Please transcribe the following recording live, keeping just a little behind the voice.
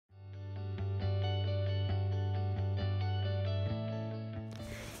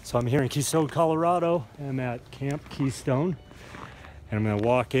So I'm here in Keystone, Colorado. I'm at Camp Keystone, and I'm gonna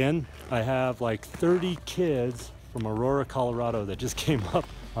walk in. I have like 30 kids from Aurora, Colorado that just came up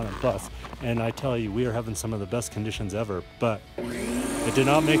on a bus. And I tell you, we are having some of the best conditions ever, but it did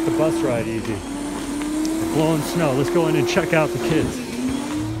not make the bus ride easy. We're blowing snow. Let's go in and check out the kids. Hey,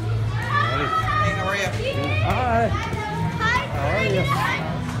 how are you? Hi. How are you?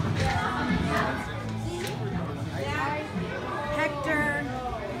 Hector.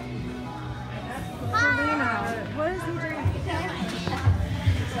 Hi. What is he doing?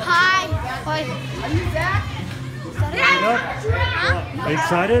 Hi. Are you Zach? Are you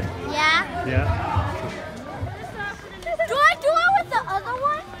excited? Yeah. Yeah. Do I do it with the other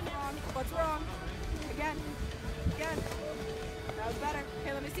one? What's wrong? Again. That was better.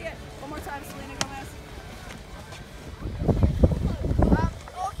 Okay, let me see it. One more time, Selena Gomez.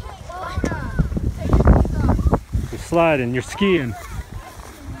 You're sliding, you're skiing.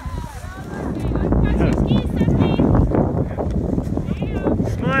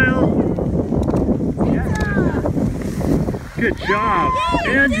 Smile. Good job.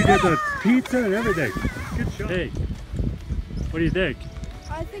 And you did the pizza and everything. Good job. Hey, what do you think?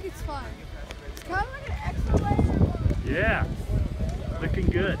 I think it's fun. It's kind of like an extra layer. Yeah, looking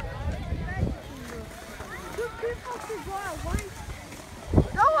good.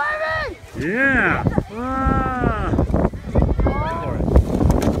 No worry! Yeah. Ah.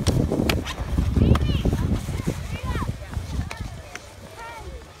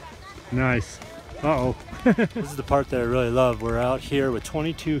 Nice. Uh-oh. This is the part that I really love. We're out here with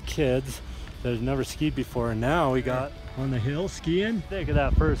 22 kids that have never skied before, and now we got on the hill skiing. Think of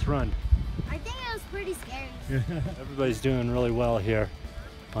that first run. I think it was pretty scary. Everybody's doing really well here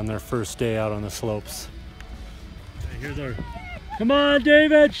on their first day out on the slopes. Okay, here's our... Come on,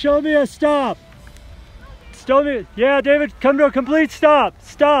 David, show me a stop. Show me. Yeah, David, come to a complete stop.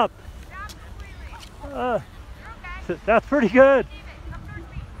 Stop. That's pretty good.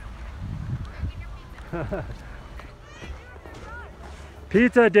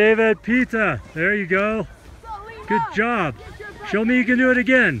 Pizza, David, pizza. There you go. Good job. Show me you can do it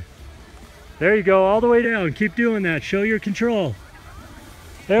again. There you go, all the way down. Keep doing that. Show your control.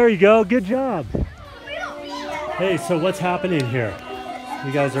 There you go. Good job. Hey, so what's happening here?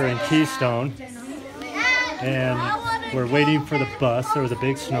 You guys are in Keystone, and we're waiting for the bus. There was a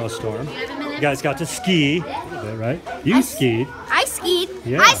big snowstorm. You guys got to ski a little bit, right? You skied. I skied.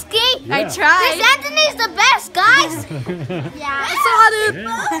 Yeah. I skied. Yeah. I tried. Chris Anthony's the best, guys. Yeah. I saw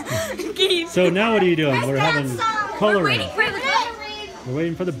him. Yeah. So now what are you doing? We're having coloring. We're We're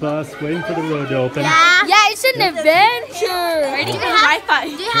waiting for the bus, waiting for the road to open. Yeah, it's an adventure. Waiting for Wi-Fi.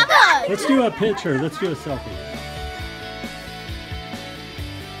 Do you have a... Let's do a picture. Let's do a selfie.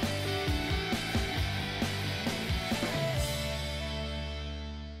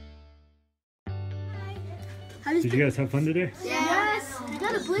 Did you guys have fun today? Yes. I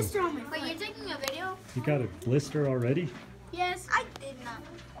got a blister on my foot. Wait, you're taking a video? You got a blister already? Yes. I did not.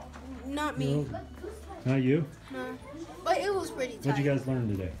 Not me. No. Not you? No. But it was pretty tight. What'd you guys learn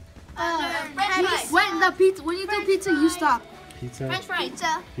today? When you do pizza, you stop. Pizza? French fries.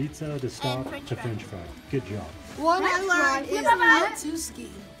 Pizza to stop to French fry. Good job. What I learned is not to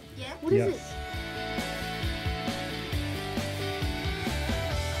ski. Yeah. What is it?